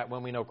to do that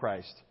when we know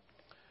Christ.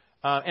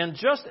 And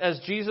just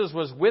as Jesus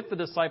was with the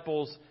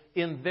disciples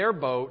in their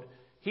boat,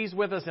 He's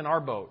with us in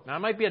our boat. Now, it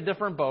might be a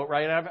different boat,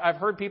 right? I've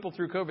heard people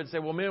through COVID say,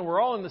 well, man, we're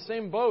all in the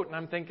same boat. And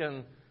I'm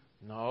thinking,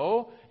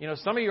 no.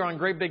 Some of you are on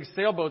great big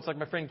sailboats like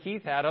my friend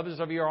Keith had. Others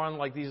of you are on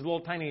like these little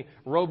tiny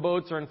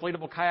rowboats or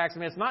inflatable kayaks. I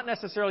mean, it's not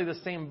necessarily the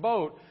same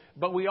boat,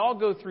 but we all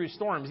go through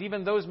storms.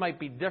 Even those might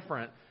be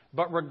different.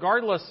 But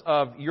regardless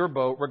of your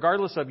boat,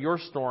 regardless of your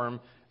storm,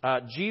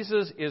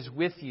 Jesus is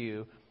with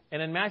you.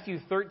 And in Matthew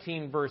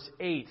 13, verse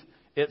 8,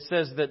 it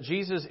says that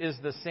Jesus is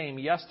the same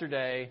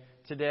yesterday,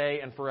 today,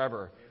 and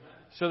forever.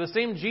 So the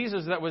same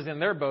Jesus that was in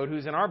their boat,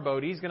 who's in our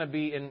boat, He's going to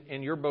be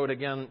in your boat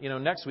again,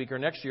 next week or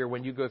next year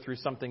when you go through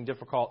something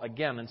difficult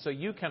again. And so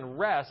you can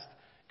rest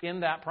in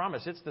that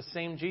promise. It's the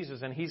same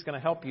Jesus, and He's going to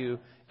help you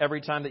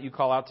every time that you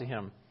call out to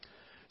Him.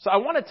 So I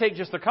want to take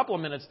just a couple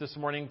of minutes this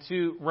morning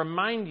to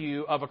remind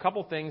you of a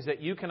couple things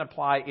that you can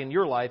apply in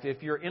your life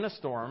if you're in a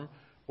storm,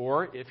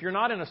 or if you're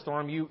not in a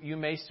storm, you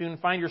may soon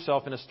find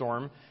yourself in a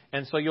storm,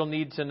 and so you'll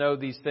need to know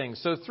these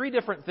things. So 3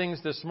 different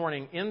things this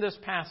morning in this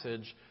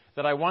passage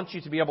that I want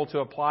you to be able to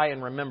apply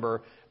and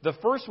remember. The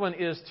first one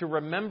is to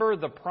remember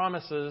the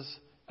promises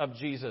of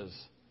Jesus.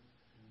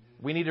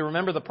 We need to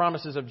remember the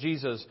promises of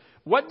Jesus.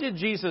 What did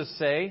Jesus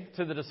say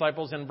to the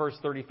disciples in verse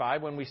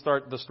 35 when we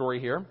start the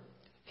story here?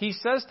 He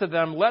says to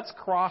them, let's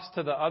cross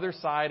to the other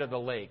side of the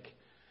lake.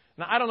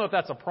 Now, I don't know if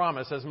that's a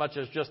promise as much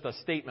as just a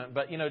statement,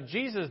 but,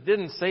 Jesus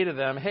didn't say to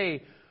them,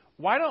 hey,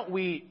 why don't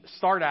we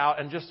start out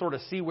and just sort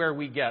of see where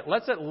we get?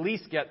 Let's at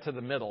least get to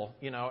the middle,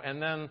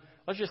 and then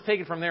let's just take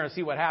it from there and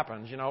see what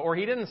happens, Or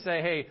He didn't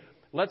say, hey,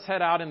 let's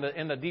head out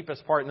in the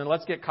deepest part and then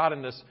let's get caught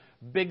in this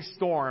big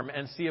storm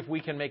and see if we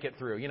can make it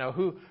through.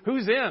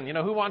 Who's in?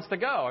 Who wants to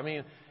go? I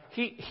mean,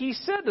 He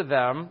said to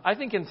them, I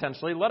think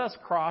intentionally, let us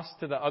cross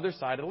to the other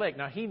side of the lake.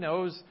 Now, He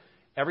knows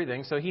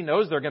everything, so He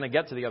knows they're going to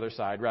get to the other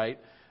side, right?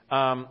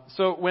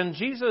 So when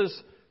Jesus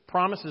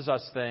promises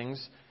us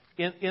things,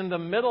 in the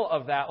middle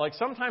of that, like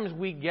sometimes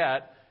we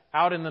get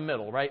out in the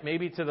middle, right?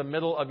 Maybe to the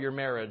middle of your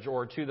marriage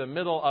or to the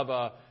middle of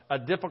a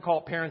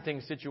difficult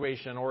parenting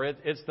situation, or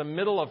it's the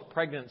middle of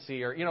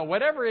pregnancy, or,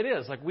 whatever it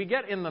is. Like we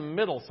get in the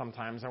middle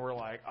sometimes and we're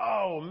like,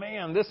 oh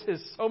man, this is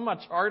so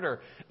much harder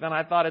than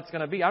I thought it's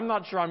going to be. I'm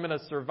not sure I'm going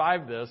to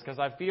survive this because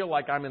I feel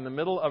like I'm in the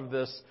middle of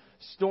this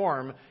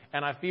storm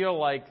and I feel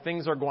like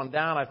things are going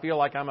down. I feel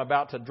like I'm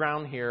about to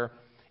drown here.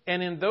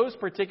 And in those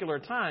particular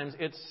times,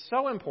 it's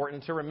so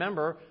important to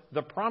remember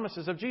the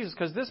promises of Jesus,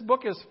 because this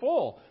book is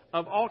full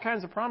of all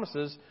kinds of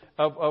promises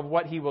of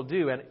what He will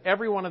do. And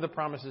every one of the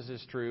promises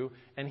is true,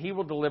 and He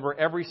will deliver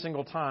every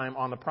single time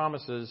on the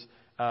promises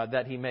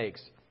that He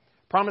makes.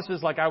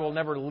 Promises like, I will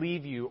never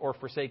leave you or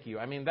forsake you.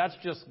 I mean, that's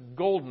just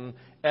golden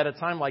at a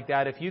time like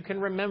that. If you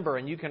can remember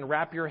and you can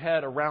wrap your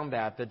head around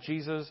that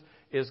Jesus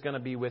is going to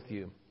be with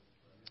you.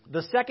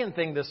 The second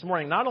thing this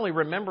morning, not only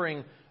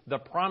remembering the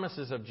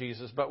promises of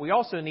Jesus, but we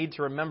also need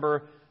to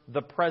remember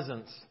the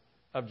presence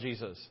of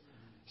Jesus.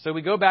 So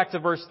we go back to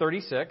verse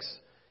 36.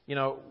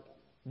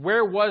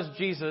 Where was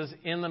Jesus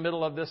in the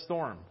middle of this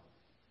storm?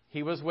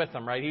 He was with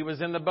them, right? He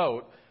was in the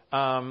boat.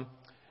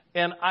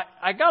 And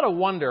I got to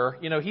wonder,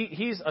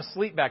 he's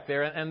asleep back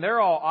there, and they're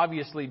all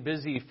obviously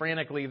busy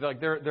frantically. Like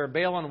they're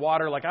bailing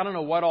water. Like I don't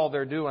know what all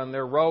they're doing.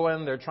 They're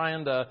rowing. They're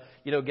trying to,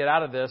 get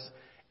out of this.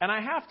 And I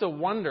have to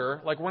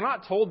wonder, like, we're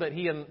not told that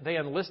they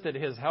enlisted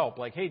his help.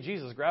 Like, hey,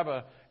 Jesus, grab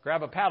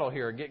a paddle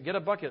here, get a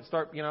bucket,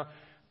 start,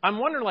 I'm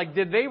wondering, like,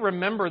 did they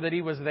remember that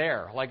he was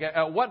there? Like,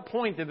 at what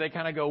point did they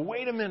kind of go,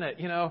 wait a minute,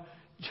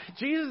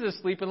 Jesus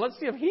is sleeping, let's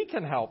see if he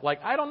can help.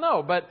 Like, I don't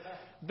know, but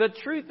the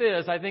truth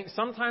is, I think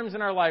sometimes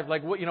in our life,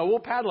 like, we'll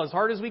paddle as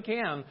hard as we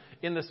can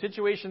in the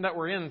situation that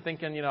we're in,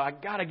 thinking, I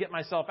got to get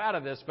myself out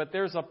of this. But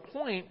there's a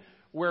point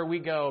where we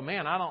go,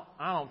 man, I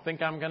don't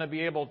think I'm going to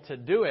be able to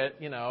do it,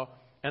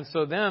 And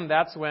so then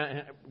that's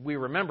when we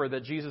remember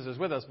that Jesus is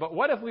with us. But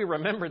what if we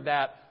remembered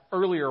that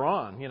earlier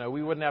on?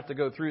 We wouldn't have to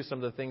go through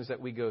some of the things that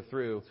we go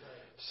through.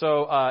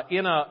 So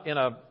in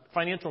a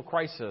financial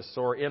crisis,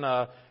 or in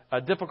a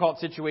difficult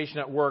situation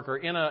at work, or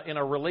in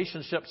a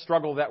relationship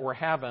struggle that we're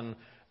having,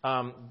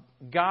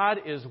 God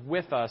is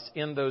with us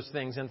in those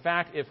things. In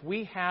fact, if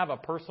we have a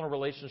personal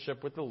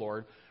relationship with the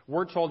Lord,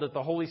 we're told that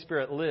the Holy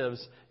Spirit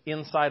lives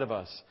inside of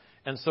us.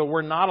 And so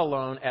we're not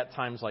alone at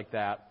times like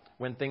that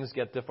when things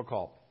get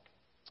difficult.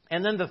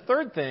 And then the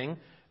third thing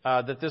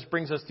that this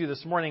brings us to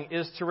this morning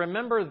is to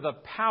remember the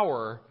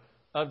power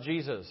of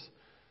Jesus.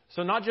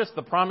 So not just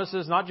the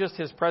promises, not just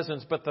his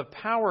presence, but the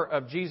power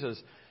of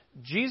Jesus.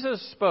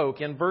 Jesus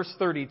spoke in verse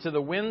 30 to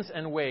the winds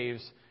and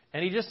waves,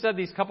 and he just said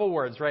these couple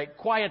words, right?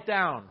 Quiet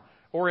down.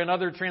 Or in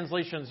other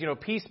translations,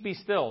 peace be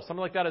still.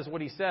 Something like that is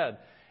what he said.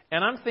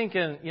 And I'm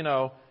thinking,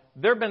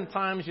 there have been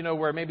times,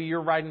 where maybe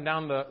you're riding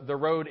down the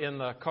road in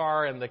the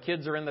car and the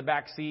kids are in the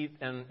back seat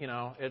and,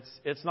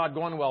 it's not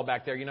going well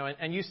back there,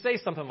 and you say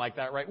something like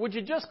that, right? Would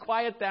you just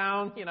quiet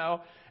down,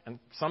 And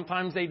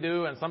sometimes they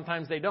do and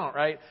sometimes they don't,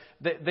 right?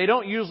 They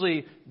don't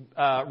usually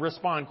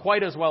respond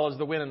quite as well as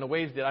the wind and the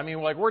waves did. I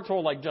mean, like, we're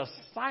told, like, just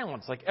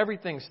silence, like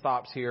everything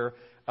stops here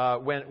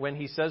when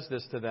he says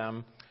this to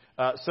them.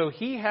 So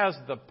he has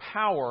the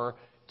power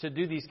to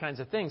do these kinds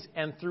of things.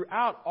 And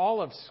throughout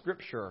all of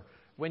Scripture,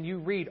 when you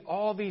read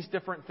all these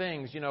different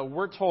things,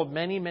 we're told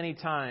many, many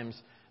times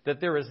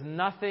that there is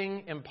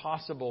nothing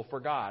impossible for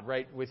God,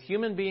 right? With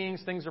human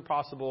beings, things are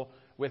possible.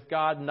 With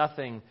God,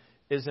 nothing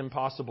is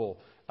impossible.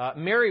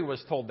 Mary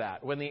was told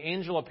that when the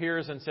angel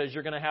appears and says,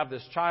 you're going to have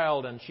this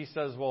child, and she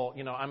says, well,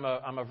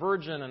 I'm a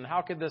virgin, and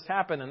how could this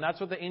happen? And that's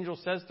what the angel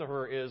says to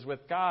her is,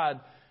 with God,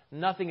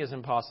 nothing is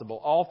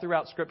impossible. All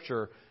throughout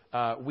Scripture,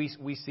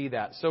 we see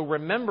that. So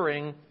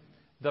remembering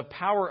the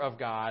power of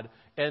God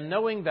and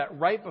knowing that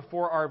right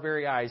before our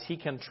very eyes, he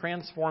can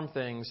transform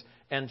things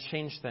and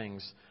change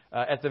things.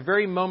 At the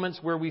very moments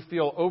where we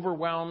feel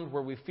overwhelmed,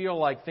 where we feel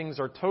like things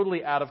are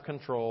totally out of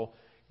control,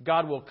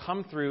 God will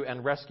come through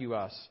and rescue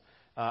us.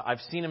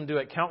 I've seen him do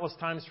it countless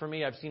times for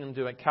me. I've seen him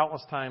do it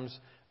countless times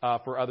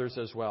for others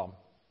as well.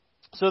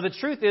 So the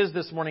truth is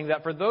this morning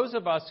that for those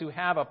of us who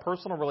have a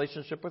personal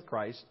relationship with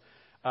Christ,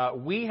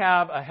 we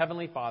have a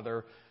Heavenly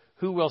Father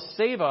who will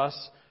save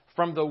us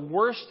from the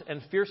worst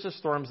and fiercest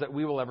storms that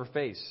we will ever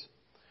face.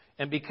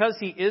 And because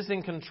he is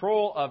in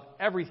control of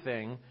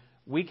everything,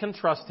 we can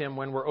trust him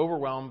when we're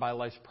overwhelmed by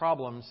life's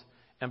problems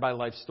and by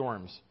life's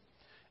storms.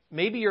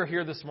 Maybe you're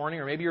here this morning,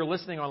 or maybe you're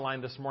listening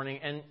online this morning,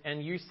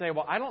 and you say,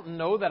 well, I don't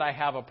know that I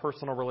have a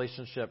personal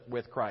relationship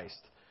with Christ.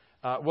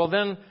 Well,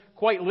 then,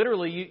 quite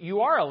literally,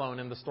 you are alone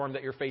in the storm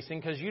that you're facing,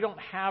 because you don't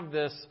have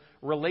this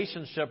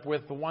relationship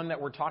with the one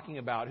that we're talking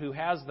about, who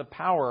has the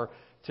power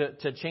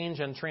to change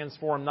and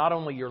transform not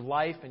only your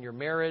life and your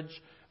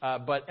marriage,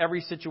 but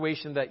every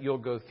situation that you'll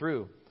go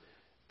through.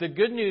 The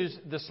good news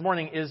this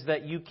morning is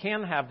that you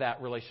can have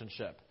that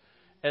relationship.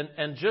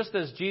 And just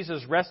as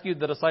Jesus rescued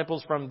the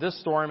disciples from this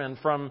storm and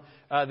from,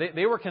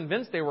 they were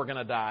convinced they were going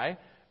to die,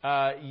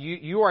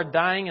 you are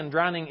dying and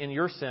drowning in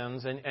your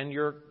sins, and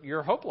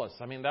you're hopeless.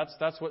 I mean,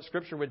 that's what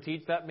Scripture would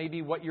teach. That may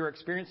be what you're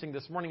experiencing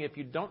this morning if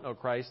you don't know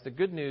Christ. The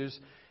good news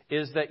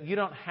is that you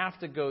don't have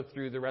to go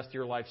through the rest of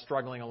your life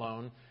struggling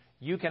alone.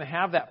 You can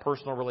have that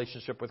personal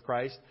relationship with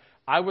Christ.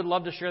 I would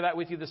love to share that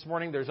with you this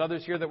morning. There's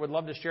others here that would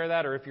love to share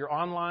that. Or if you're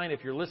online,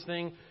 if you're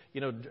listening,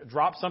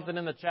 drop something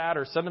in the chat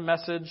or send a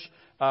message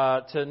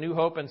to New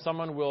Hope, and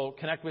someone will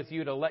connect with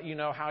you to let you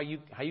know how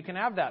you can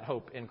have that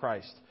hope in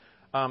Christ.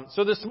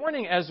 So this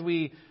morning, as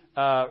we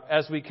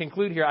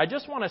conclude here, I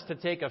just want us to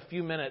take a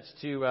few minutes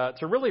to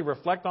really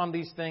reflect on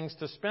these things,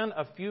 to spend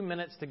a few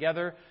minutes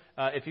together.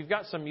 If you've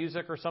got some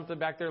music or something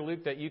back there,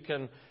 Luke, that you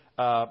can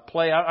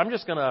play, I'm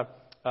just going to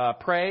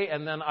pray,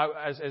 and then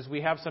as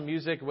we have some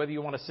music, whether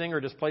you want to sing or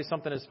just play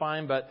something is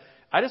fine. But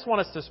I just want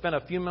us to spend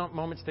a few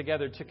moments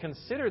together to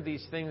consider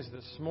these things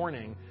this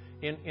morning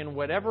in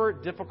whatever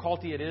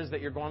difficulty it is that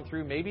you're going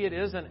through. Maybe it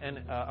is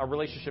a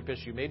relationship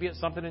issue. Maybe it's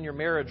something in your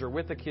marriage or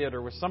with a kid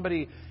or with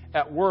somebody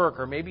at work,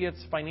 or maybe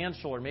it's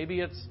financial, or maybe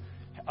it's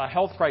a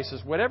health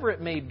crisis. Whatever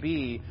it may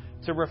be,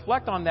 to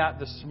reflect on that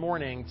this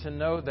morning, to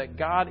know that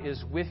God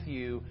is with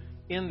you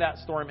in that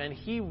storm, and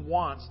he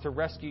wants to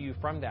rescue you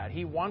from that.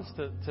 He wants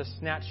to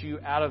snatch you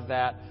out of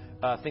that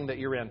thing that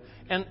you're in.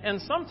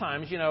 And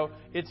sometimes,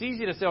 it's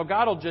easy to say, oh,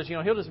 God will just,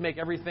 he'll just make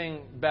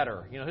everything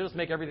better. He'll just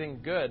make everything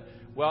good.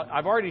 Well,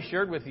 I've already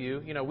shared with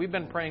you, we've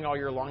been praying all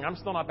year long. I'm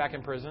still not back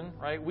in prison,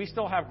 right? We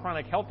still have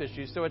chronic health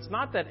issues. So it's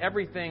not that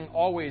everything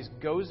always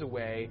goes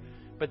away,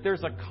 but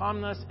there's a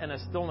calmness and a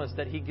stillness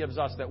that He gives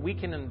us that we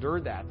can endure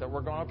that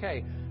we're going,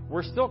 okay,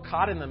 we're still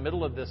caught in the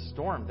middle of this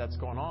storm that's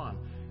going on.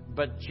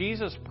 But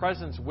Jesus'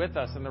 presence with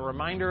us and the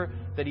reminder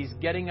that He's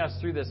getting us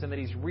through this and that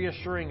He's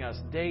reassuring us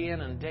day in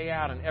and day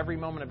out and every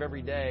moment of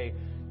every day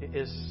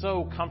is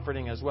so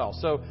comforting as well.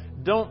 So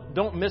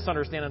don't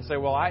misunderstand and say,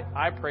 well,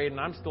 I prayed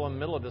and I'm still in the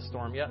middle of this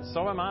storm. Yeah,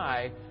 so am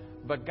I.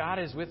 But God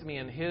is with me,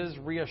 and His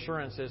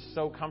reassurance is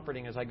so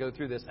comforting as I go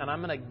through this. And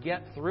I'm going to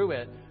get through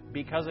it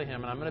because of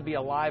Him. And I'm going to be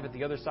alive at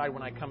the other side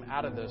when I come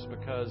out of this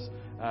because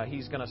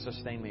He's going to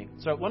sustain me.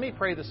 So let me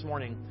pray this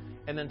morning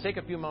and then take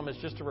a few moments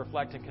just to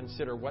reflect and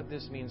consider what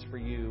this means for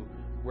you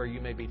where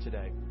you may be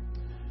today.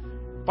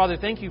 Father,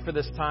 thank you for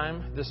this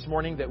time this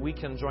morning that we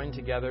can join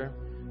together.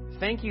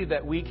 Thank you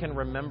that we can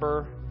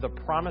remember the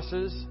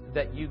promises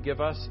that you give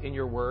us in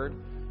your word.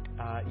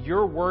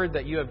 Your word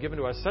that you have given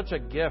to us, such a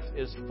gift,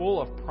 is full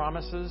of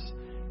promises.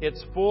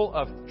 It's full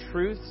of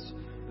truths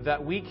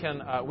that we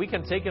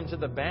can take them to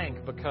the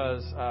bank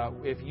because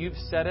if you've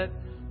said it,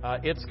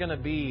 it's going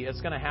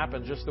to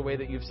happen just the way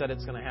that you've said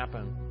it's going to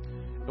happen.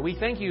 We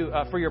thank you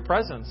for your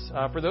presence.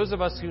 For those of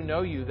us who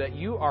know you, that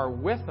you are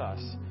with us,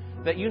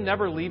 that you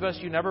never leave us,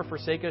 you never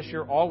forsake us.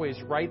 You're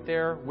always right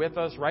there with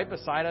us, right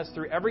beside us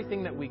through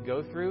everything that we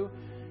go through.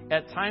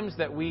 At times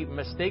that we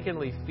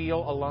mistakenly feel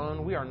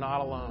alone, we are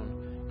not alone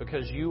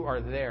because you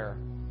are there.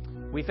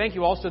 We thank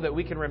you also that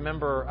we can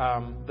remember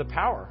the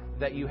power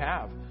that you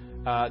have.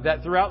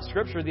 That throughout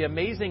Scripture, the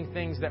amazing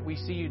things that we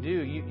see you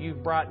do,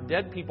 you've brought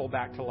dead people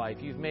back to life.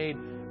 You've made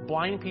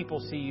blind people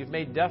see. You've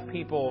made deaf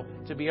people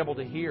to be able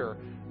to hear.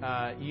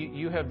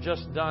 You have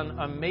just done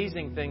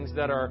amazing things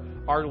that are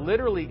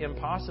literally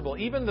impossible.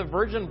 Even the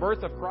virgin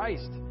birth of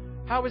Christ.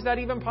 How is that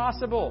even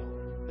possible?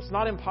 It's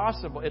not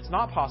impossible. It's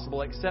not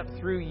possible except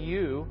through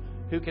you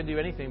who can do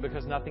anything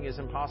because nothing is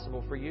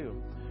impossible for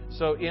you.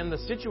 So in the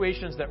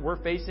situations that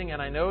we're facing,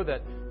 and I know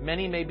that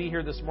many may be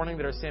here this morning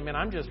that are saying, man,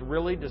 I'm just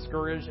really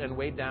discouraged and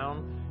weighed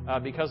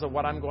down because of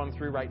what I'm going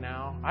through right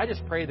now. I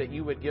just pray that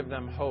you would give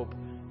them hope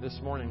this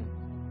morning.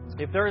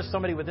 If there is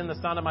somebody within the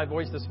sound of my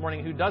voice this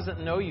morning who doesn't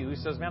know you, who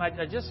says, man,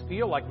 I just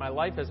feel like my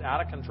life is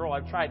out of control.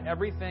 I've tried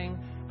everything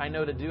I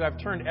know to do.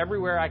 I've turned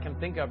everywhere I can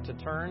think of to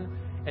turn,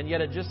 and yet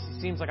it just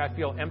seems like I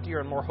feel emptier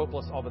and more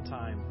hopeless all the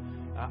time.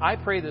 I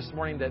pray this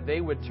morning that they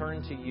would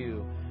turn to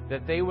you,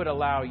 that they would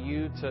allow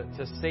you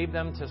to save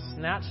them, to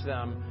snatch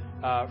them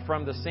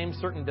from the same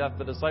certain death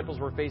the disciples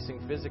were facing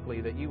physically,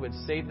 that you would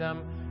save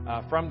them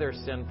from their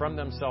sin, from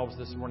themselves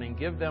this morning.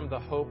 Give them the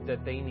hope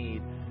that they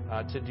need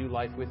to do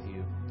life with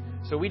you.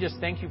 So we just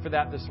thank you for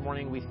that this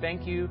morning. We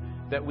thank you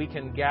that we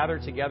can gather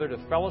together to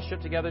fellowship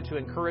together, to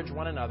encourage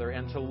one another,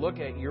 and to look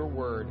at your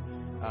word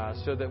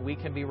so that we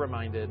can be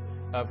reminded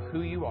of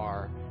who you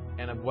are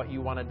and of what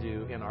you want to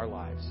do in our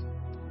lives.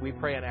 We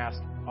pray and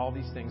ask all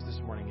these things this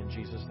morning in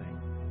Jesus' name.